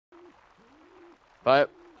Fire.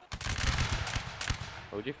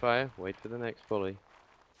 Hold your fire. Wait for the next volley.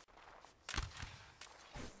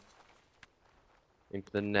 Aim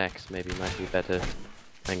for the next, maybe might be a better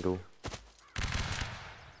angle.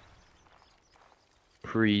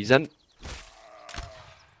 Present.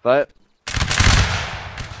 Fire.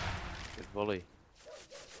 Good volley.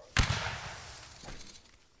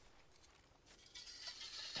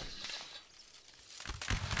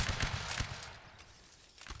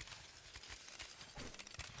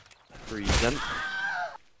 Present.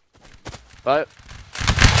 Fire.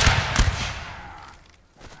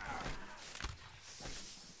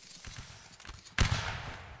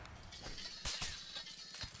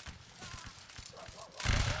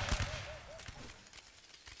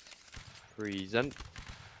 Present.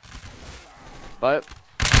 Fire.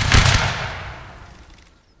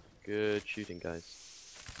 Good shooting, guys.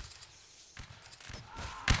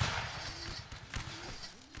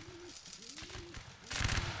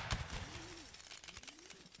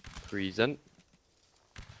 Present.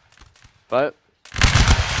 Fire.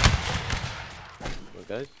 Well,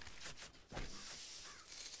 guys.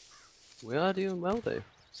 We are doing well, though.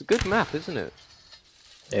 It's a good map, isn't it?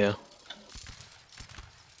 Yeah.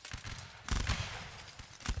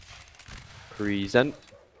 Present.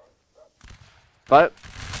 Fire.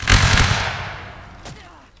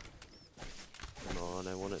 Come on,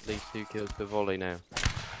 I want at least 2 kills per volley now.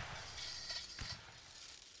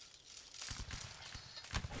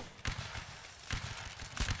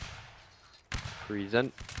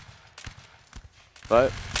 Present.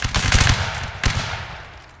 Fire.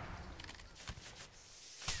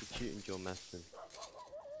 Good shooting, John Maston.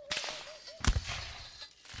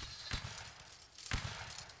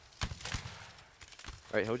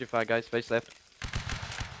 Alright, hold your fire, guys. Face left.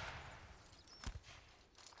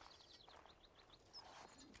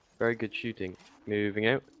 Very good shooting. Moving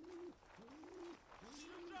out.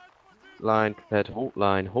 Line, prepare to halt.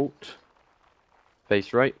 Line, halt.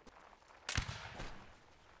 Face right.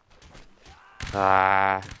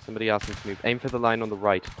 Ah, somebody asked me to move. Aim for the line on the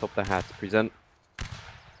right, top of the hat. Present.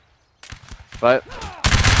 Fire.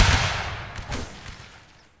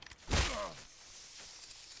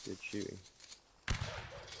 Good shooting.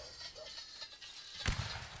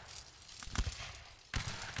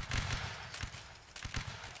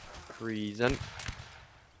 Present.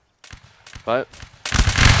 Fire.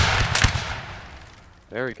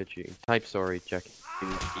 Very good shooting. Type sorry, Jack.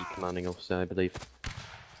 The commanding officer, I believe.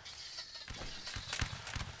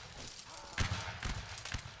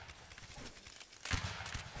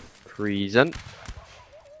 Present.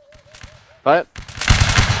 Fire.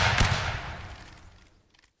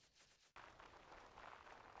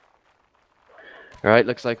 Alright,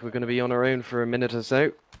 looks like we're going to be on our own for a minute or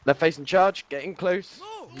so. Left face in charge, getting close.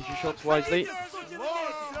 Use your shots wisely.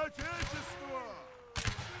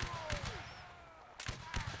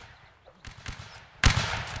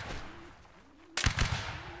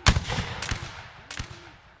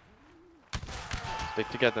 Stick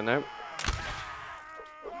together now.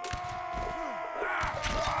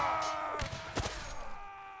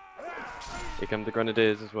 Here come the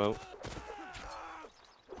grenadiers as well.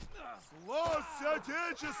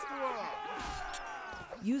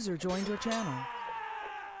 User joined your channel.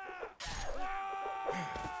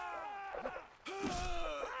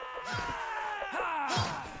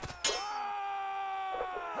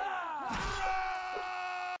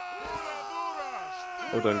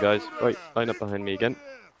 Hold on, guys. Right, line up behind me again.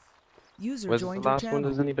 User Where's the joined your last one? channel.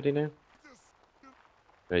 Does anybody know?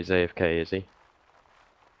 Oh, he's AFK, is he?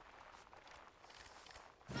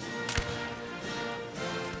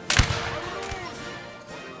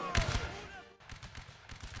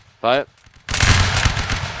 Fire.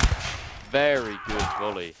 Very good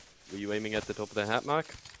volley. Were you aiming at the top of the hat,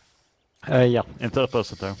 Mark? Yeah, in third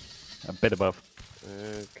person though. A bit above.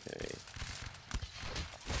 Okay.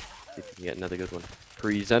 See if we can get another good one.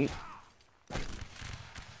 Present.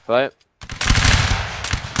 Fire.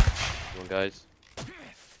 Come on, guys.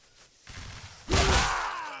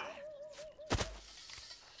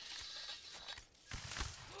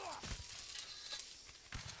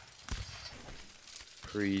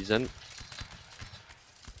 Present.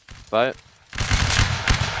 Fire.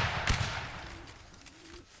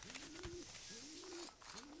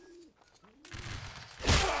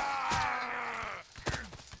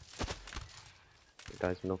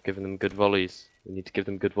 Guys, we're not giving them good volleys. We need to give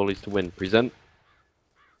them good volleys to win. Present.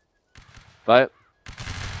 Fire.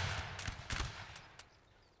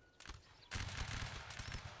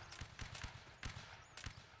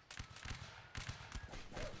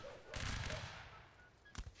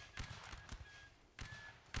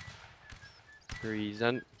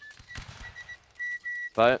 Present.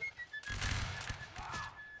 Fire.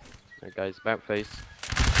 Alright guys, about face.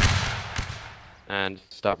 And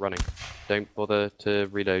start running. Don't bother to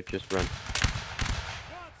reload, just run.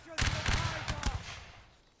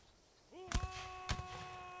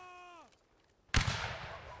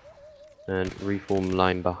 And reform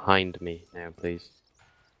line behind me now, please.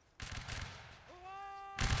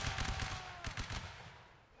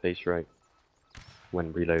 Face right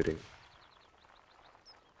when reloading.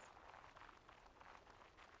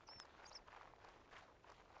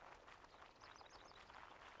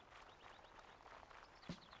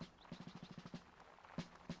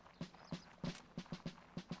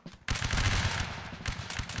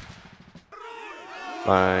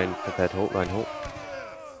 Line, prepared halt, line halt.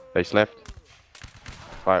 Face left.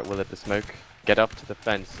 Fire at will at the smoke. Get up to the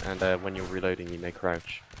fence, and when you're reloading, you may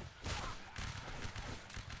crouch.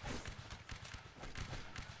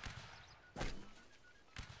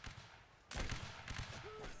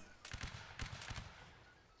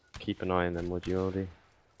 Keep an eye on them, would you, Aldi?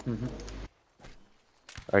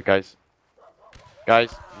 Alright, guys.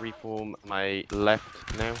 Guys, reform my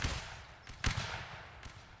left now.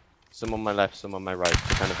 Some on my left, some on my right.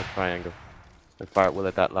 So kind of a triangle. And fire at will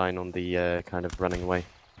at that line on the kind of running away.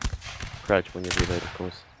 Crouch when you reload, of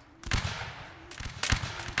course.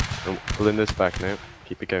 Oh, pulling this back now.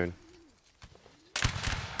 Keep it going.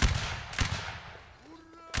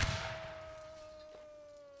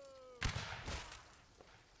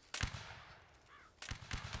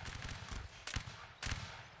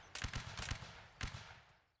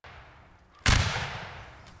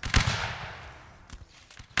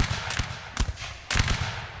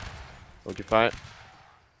 Hold your fire.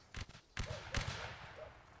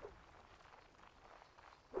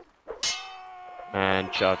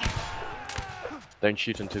 And charge. Don't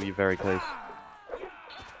shoot until you're very close.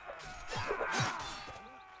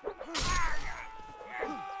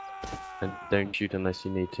 And don't shoot unless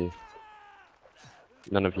you need to.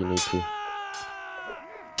 None of you need to.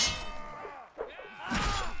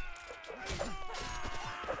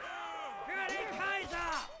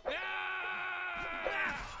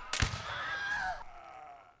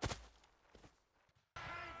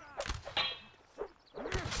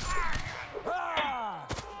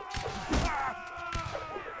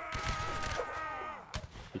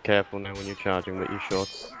 Be careful now when you're charging with your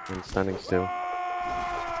shots and standing still.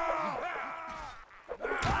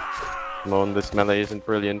 Come on, this melee isn't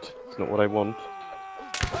brilliant. It's not what I want.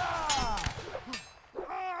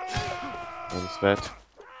 And Svet.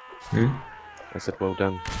 I said well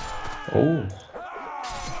done. Oh.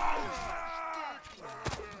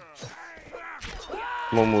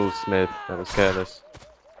 Come on, Will Smith. That was careless.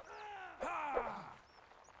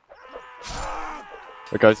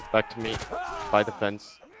 Right, guys, back to me. By the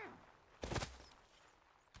fence.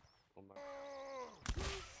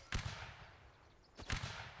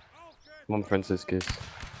 Come on, Franciscus.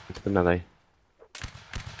 Into the melee.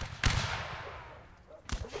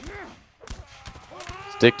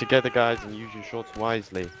 Stick together, guys, and use your shots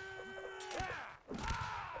wisely.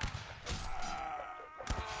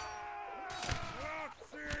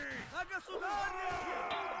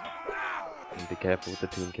 And be careful with the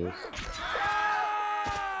team kills.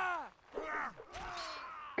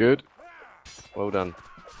 Good. Well done.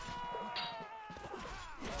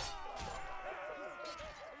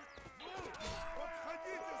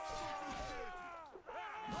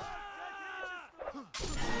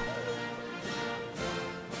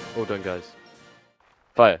 Well done, guys.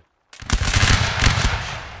 Fire.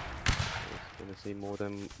 Gonna see more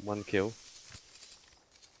than one kill.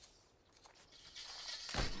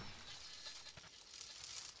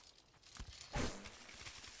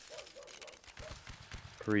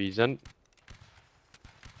 Present.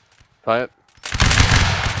 Fire.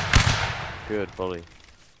 Good volley.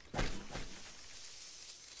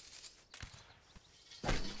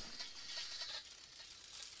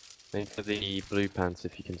 Aim for the blue pants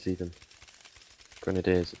if you can see them.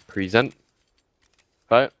 Grenadiers. Present.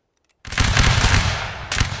 Fire.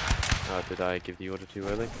 Oh, did I give the order too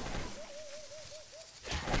early?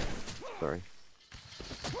 Sorry.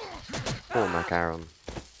 Poor Macaron.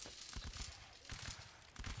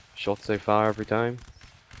 Shot so far every time.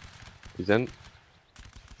 Present.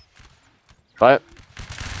 Fire.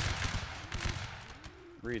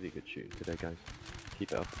 Really good shooting today, guys.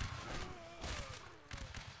 Keep it up.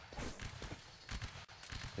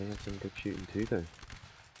 They have some good shooting too, though.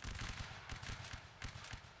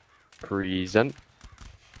 Present.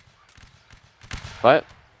 Fire.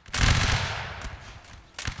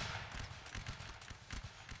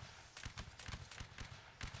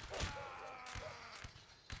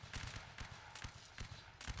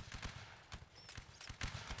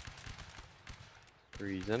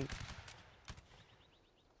 Reason.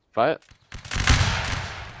 Fire.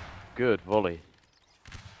 Good volley.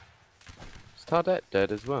 Is Tardet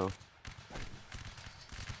dead as well?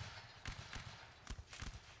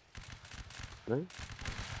 No?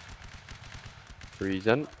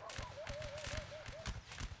 Reason.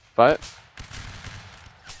 Fire.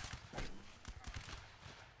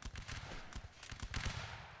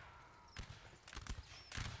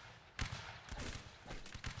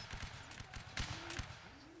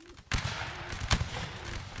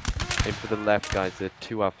 Aim for the left, guys. They're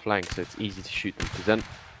to our flank, so it's easy to shoot them. Present.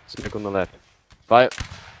 Smoke on the left. Fire.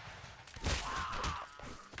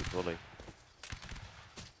 Good volley.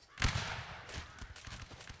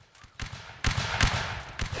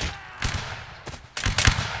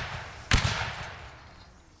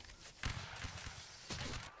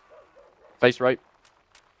 Face right.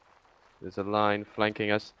 There's a line flanking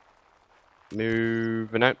us.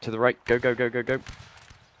 Moving out to the right. Go, go, go, go, go.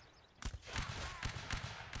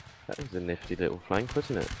 That was a nifty little flank,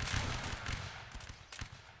 wasn't it?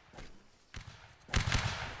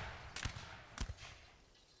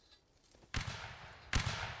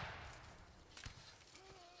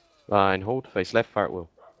 Line, hold, face left, fire at will.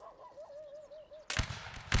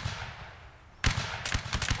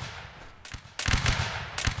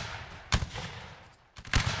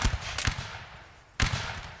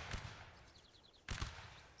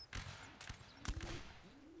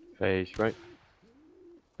 Face right.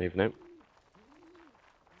 Moving out.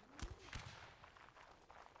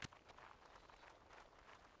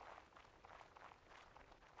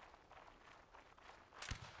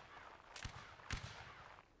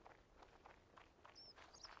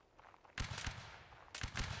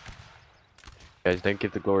 Guys, don't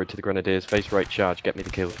give the glory to the grenadiers. Face right, charge, get me the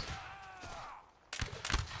kills.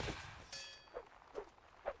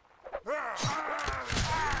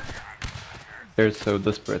 They're so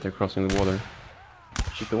desperate, they're crossing the water.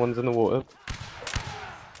 Shoot the ones in the water.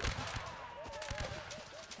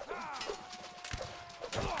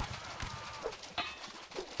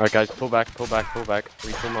 Alright guys, pull back, pull back, pull back.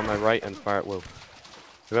 Reform on my right and fire at will.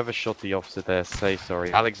 Whoever shot the officer there, say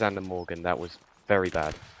sorry. Alexander Morgan, that was very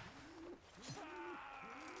bad.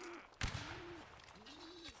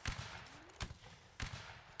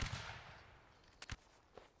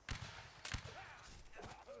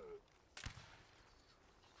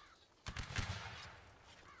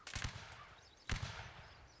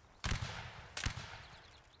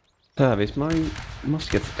 Is my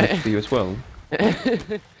musket attached to you as well?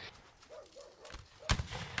 Right,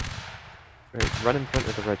 run in front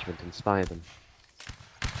of the regiment, inspire them.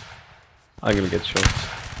 I'm gonna get shot.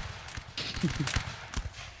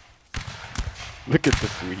 Look at the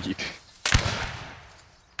Swede.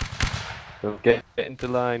 So get into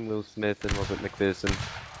line, Will Smith and Robert McPherson.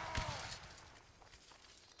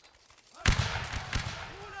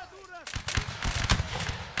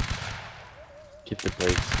 Give the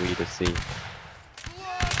brave Swede a C.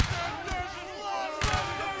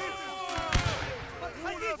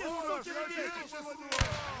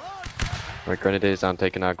 Right, Grenadiers aren't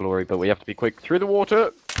taking our glory, but we have to be quick through the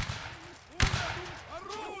water!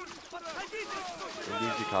 We'll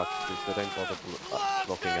lose your cartridges, so don't bother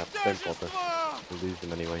blocking up. Don't bother. We'll lose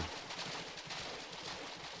them anyway.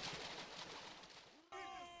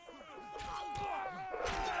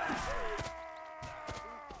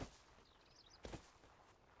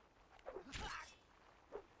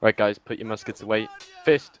 Right guys, put your muskets away.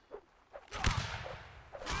 Fist!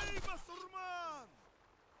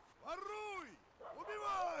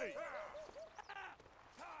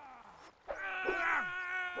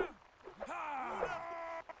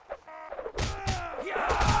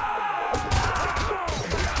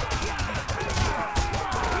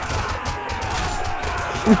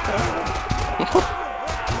 Is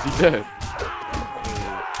he dead?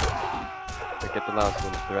 I get the last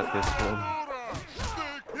one if they're at this one.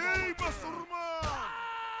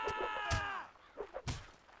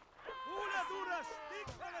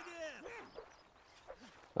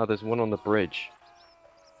 Oh, there's one on the bridge.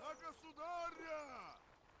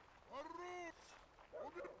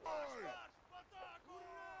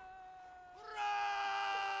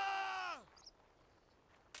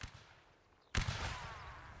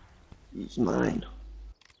 He's mine.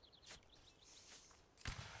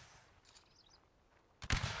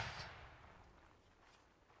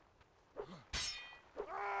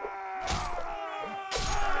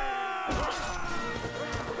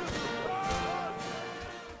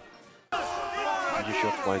 Use your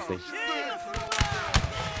shots wisely.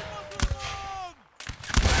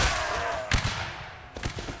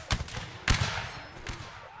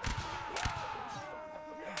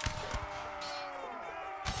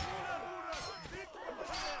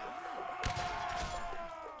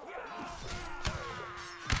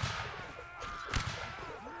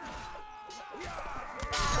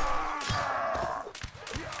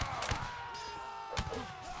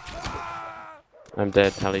 I'm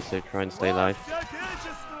dead, Tally, so try and stay alive.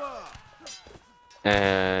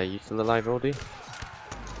 You still alive, Aldi?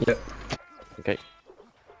 Yep. Okay.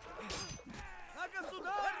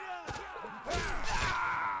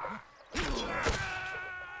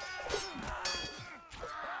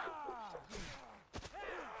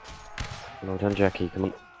 Well done, Jackie, come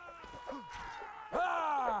on.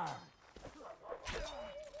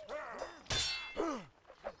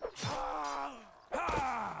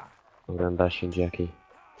 Well done, bashing Jackie.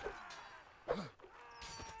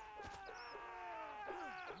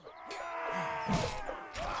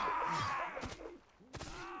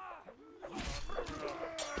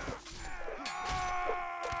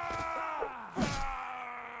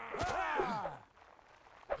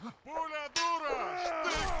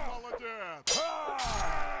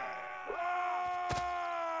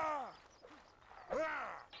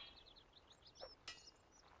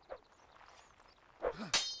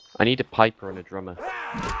 I need a piper and a drummer.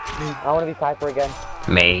 I want to be Piper again.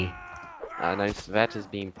 Me. No, Svet is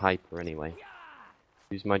being piper anyway.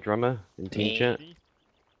 Who's my drummer in team chat?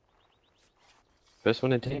 First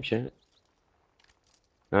one in team chat.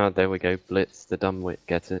 Ah, there we go. Blitz, the dumbwit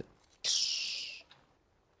gets it.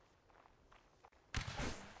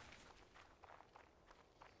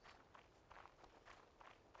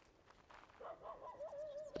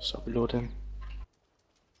 So below them.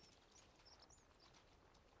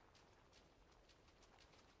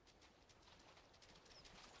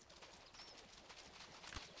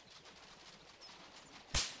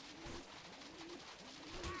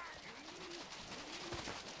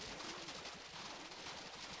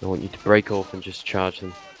 I want you to break off and just charge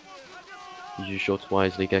them. Use your shots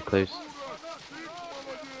wisely, get close.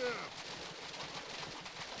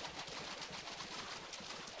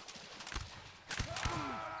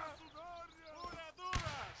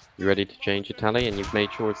 You ready to change your tally and you've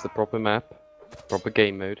made sure it's the proper map, proper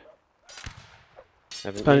game mode?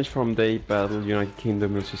 Haven't Spanish from Day Battle, United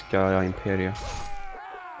Kingdom versus Gaia Imperia.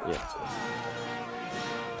 you? Yeah.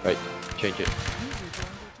 Right, change it.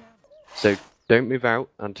 So, don't move out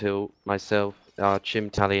until myself, our Chim,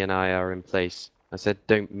 Tally and I are in place. I said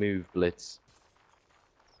don't move, Blitz.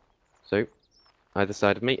 So, either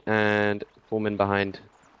side of me and form in behind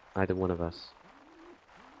either one of us.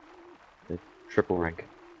 The triple rank.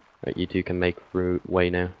 Right, you two can make way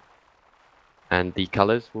now. And the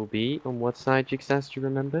colours will be on what side, Jigsaw, do you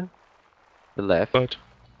remember? The left. Right.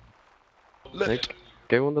 Left. No,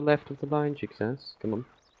 go on the left of the line, Jigsaw. Come on.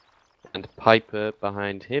 And Piper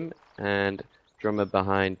behind him, and drummer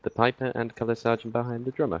behind the Piper, and colour sergeant behind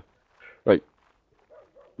the drummer. Right.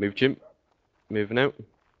 Move, Jim. Moving out.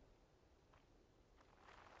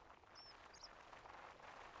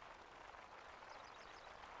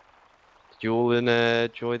 Did you all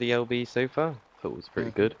enjoy the LB so far? Thought it was pretty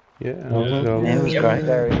good. Yeah, It was great.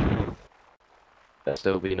 Very. That's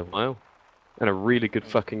still been a while. And a really good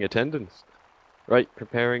fucking attendance. Right,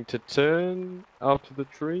 preparing to turn after the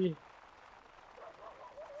tree.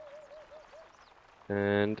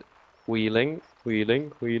 And wheeling,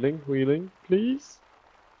 wheeling, wheeling, wheeling, please.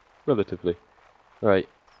 Relatively. Right.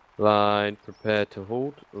 Line, prepare to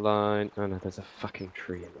hold. Line. Oh no, there's a fucking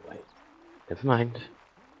tree in the way. Never mind.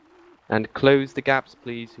 And close the gaps,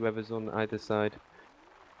 please, whoever's on either side.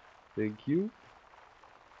 Thank you.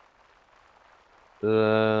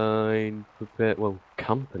 Line, prepare. Well,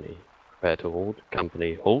 company. Prepare to hold.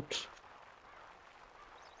 Company, halt.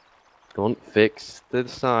 Go on, fix the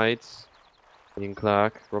sides. Ian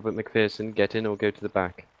Clark, Robert McPherson, get in or go to the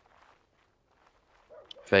back.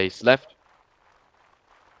 Face left.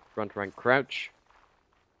 Front rank crouch.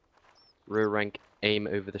 Rear rank aim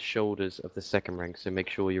over the shoulders of the second rank, so make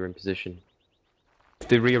sure you're in position. If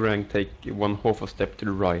the rear rank take one half a step to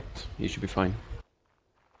the right, you should be fine.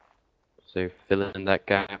 So fill in that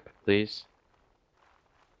gap, please.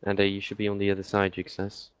 And you should be on the other side, Jigsaw.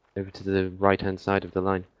 Over to the right-hand side of the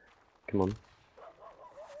line. Come on.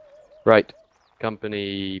 Right.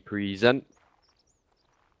 Company present.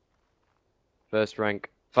 First rank,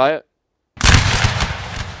 fire.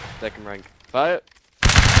 Second rank, fire.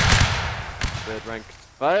 Third rank,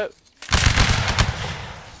 fire.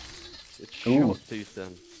 It's short too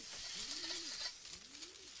soon.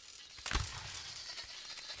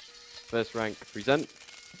 First rank, present.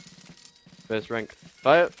 First rank,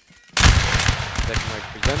 fire. Second rank,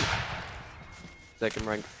 present. Second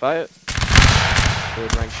rank, fire.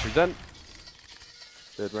 Third rank, present.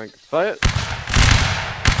 Third rank, fire.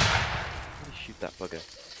 How do you shoot that bugger?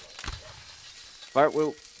 Fire at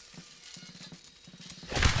will.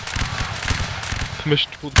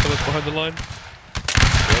 Permission to pull the colours behind the line.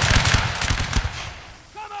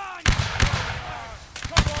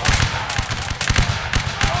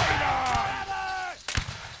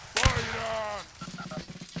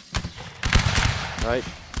 Right.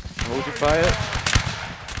 Hold your fire.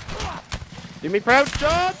 Do me proud,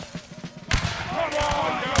 John!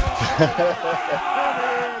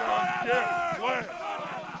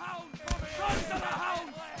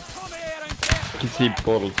 I can see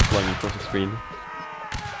bottles flying across the screen.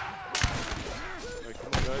 Right,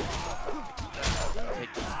 come on, guys.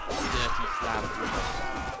 Take these dirty slabs with us.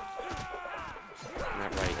 Isn't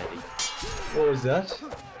that right, Eddie? What was that?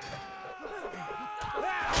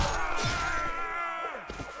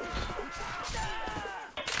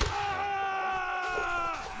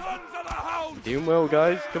 Doing well,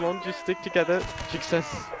 guys. Come on, just stick together.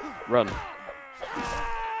 Success. Run.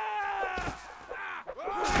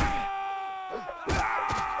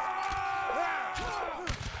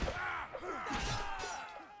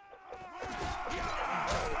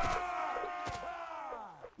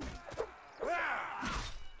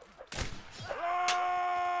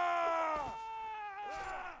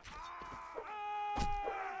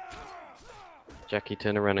 Jackie,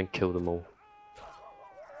 turn around and kill them all.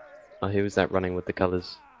 Oh, who was that running with the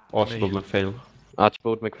colours? Archibald McPhail.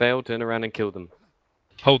 Archibald McPhail, turn around and kill them.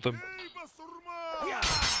 Hold them.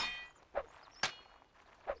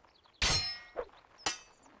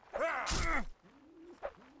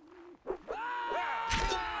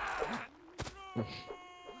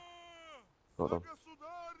 Hold on.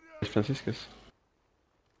 Franciscus.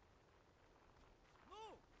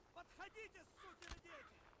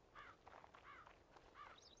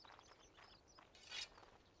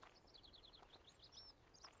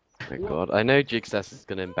 Oh god, I know Jigsass is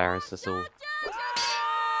gonna embarrass us all.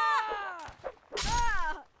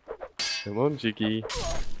 Come on, Jiggy.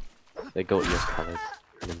 They got your colours.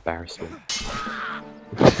 An embarrassment.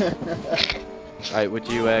 Alright, would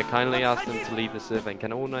you kindly ask them to leave the server, and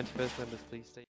can all 91st members please stay?